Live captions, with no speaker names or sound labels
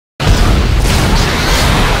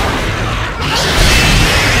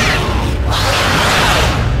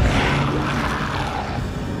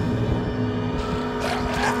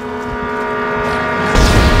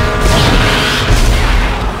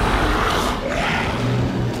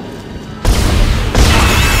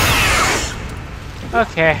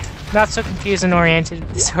Okay, not so confused and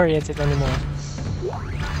disoriented anymore.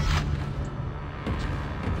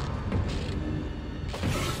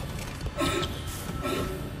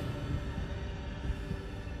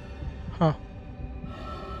 Huh.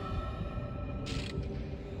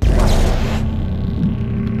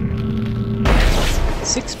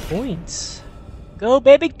 Six points. Go,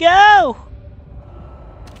 baby, go!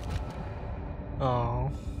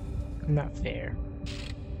 Oh, not fair.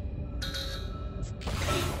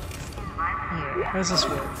 Here, how does this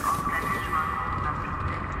work?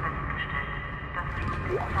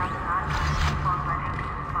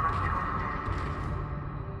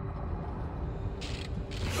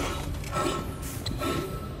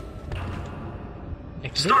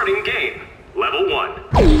 Starting game. Level 1.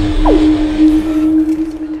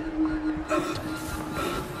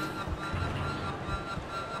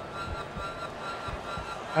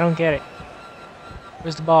 I don't get it.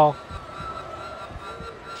 Where's the ball?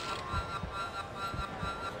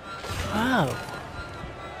 Oh.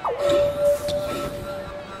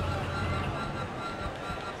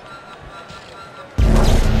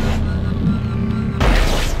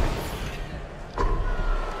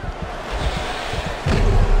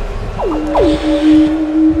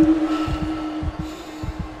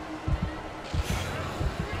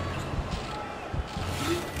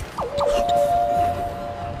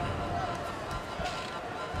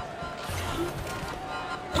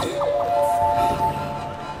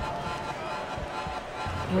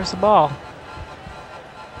 Where's the ball?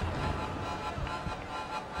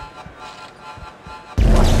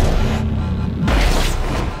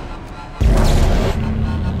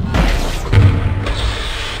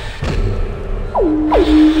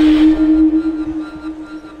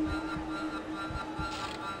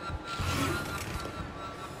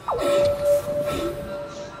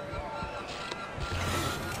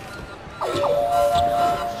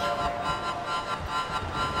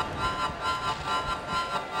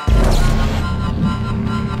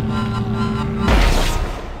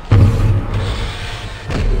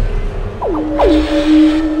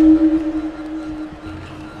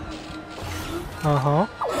 Uh-huh.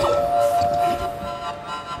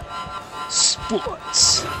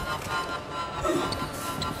 Sports.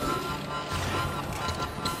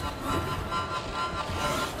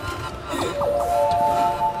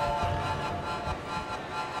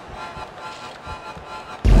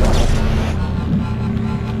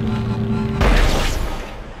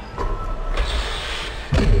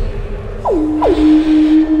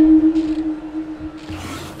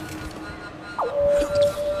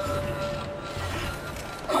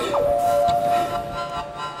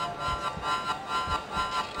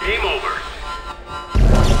 Game over.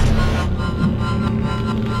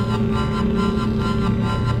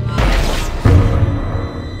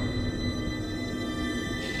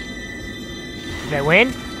 Did I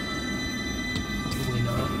win?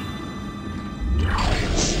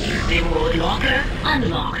 Reward locker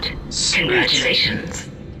unlocked. Sweet. Congratulations.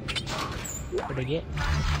 What'd I get?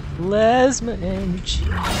 Plasma energy.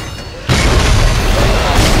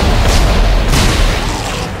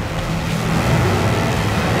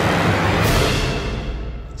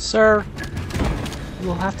 Sir,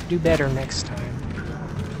 you'll have to do better next time.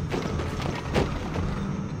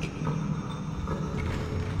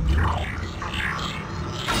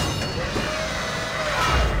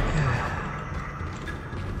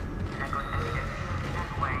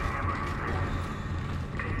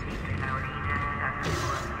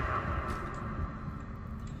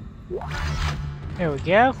 There we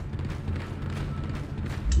go.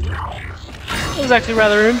 That was actually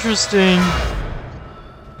rather interesting.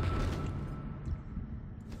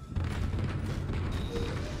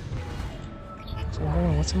 So, hold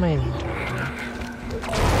on, what's in my inventory?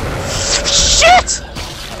 Shit!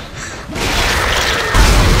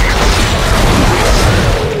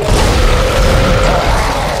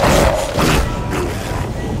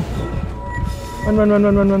 Run.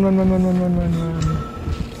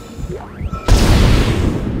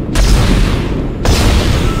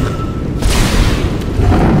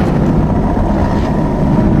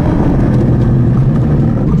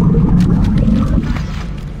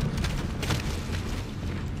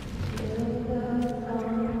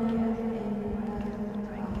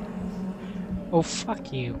 Oh,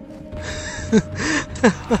 fuck you.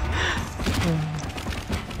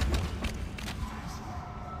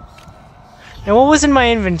 Now, what was in my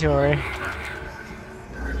inventory?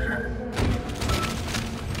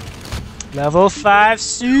 Level 5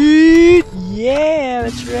 suit! Yeah,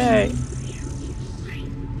 that's right.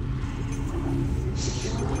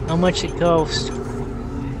 How much it cost?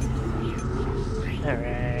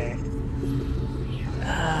 Alright.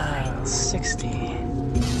 60.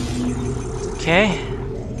 Okay.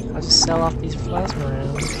 I'll just sell off these plasma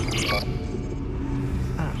rounds.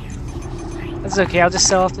 Oh. That's okay, I'll just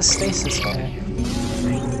sell off the stasis pack.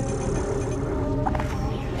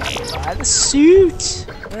 Buy the suit!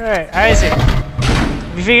 Alright, Isaac.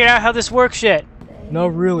 Have you figured out how this works yet?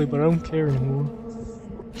 Not really, but I don't care anymore.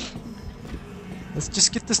 Let's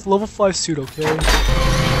just get this level 5 suit, okay?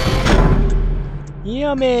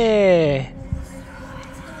 Yummy!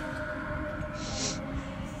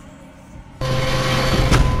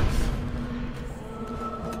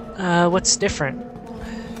 What's different?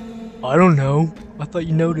 I don't know. I thought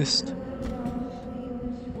you noticed.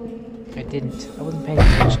 I didn't. I wasn't paying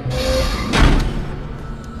attention.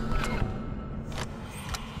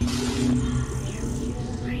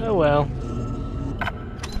 Oh well.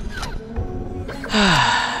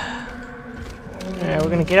 Alright, we're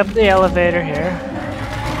gonna get up the elevator here.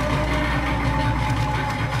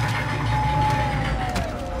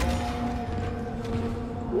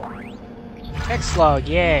 Text log,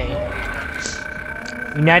 yay.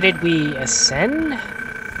 United we ascend?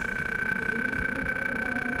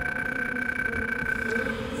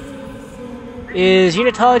 Is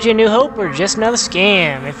Unitology a new hope or just another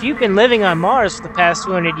scam? If you've been living on Mars for the past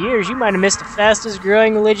 200 years, you might have missed the fastest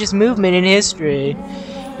growing religious movement in history.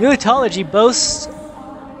 Unitology boasts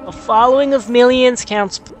a following of millions,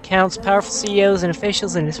 counts powerful CEOs and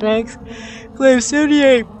officials in its ranks, claims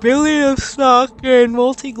 78 billion of stock in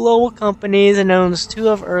multi-global companies, and owns 2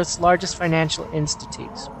 of Earth's largest financial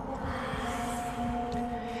institutes.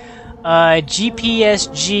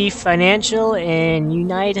 GPSG Financial and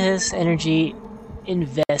Unitas Energy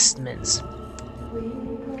Investments.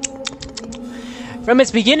 From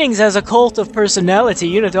its beginnings as a cult of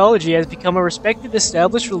personality, Unitology has become a respected,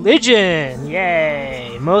 established religion.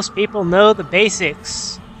 Yay! Most people know the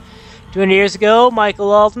basics. 200 years ago,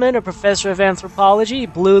 Michael Altman, a professor of anthropology,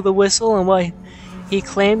 blew the whistle on what he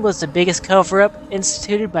claimed was the biggest cover-up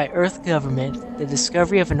instituted by Earth government, the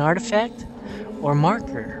discovery of an artifact or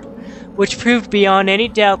marker, which proved beyond any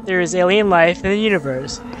doubt there is alien life in the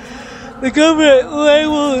universe. The government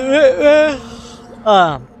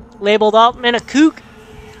labeled Altman a kook,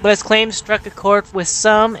 but his claims struck a chord with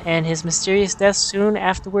some, and his mysterious death soon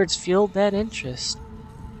afterwards fueled that interest.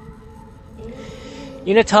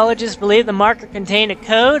 Unitologists believe the marker contained a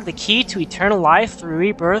code, the key to eternal life through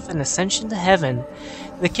rebirth and ascension to heaven.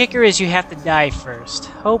 The kicker is you have to die first.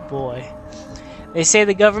 Oh boy. They say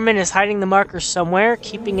the government is hiding the marker somewhere,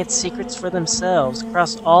 keeping its secrets for themselves.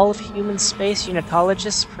 Across all of human space,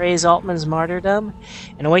 Unitologists praise Altman's martyrdom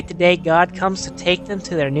and await the day God comes to take them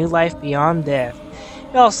to their new life beyond death.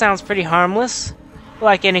 It all sounds pretty harmless.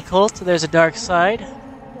 Like any cult, there's a dark side.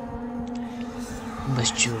 You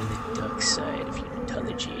must join the dark side of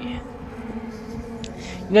Unitology.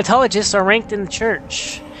 Unitologists are ranked in the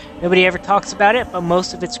church. Nobody ever talks about it, but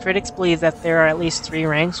most of its critics believe that there are at least 3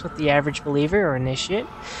 ranks with the average believer or initiate.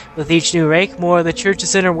 With each new rank, more of the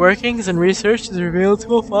church's inner workings and research is revealed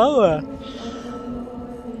to a follower.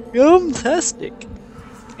 Fantastic.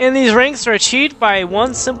 And these ranks are achieved by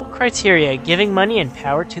one simple criteria: giving money and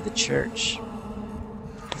power to the church.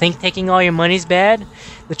 Think taking all your money's bad?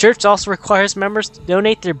 The church also requires members to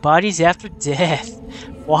donate their bodies after death.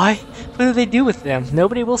 Why? What do they do with them?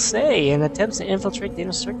 Nobody will say, and attempts to infiltrate the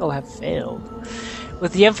inner circle have failed.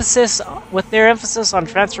 With their emphasis on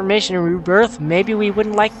transformation and rebirth, maybe we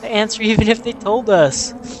wouldn't like the answer even if they told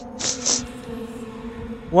us.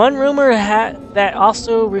 One rumor that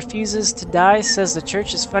also refuses to die says the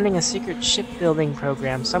church is funding a secret shipbuilding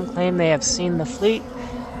program. Some claim they have seen the fleet.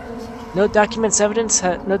 No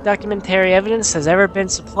documentary evidence has ever been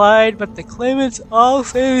supplied, but the claimants all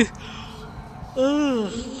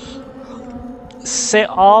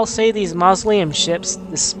say these mausoleum ships,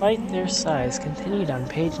 despite their size. Continued on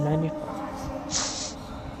page 95.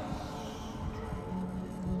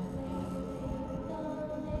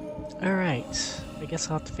 Alright, I guess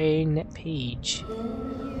I'll have to fade that page.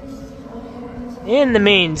 In the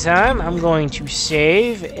meantime, I'm going to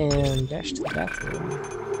save and dash to the bathroom.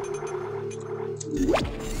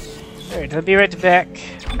 Alright, I'll be right back.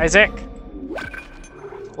 Isaac,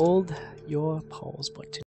 hold your pause button.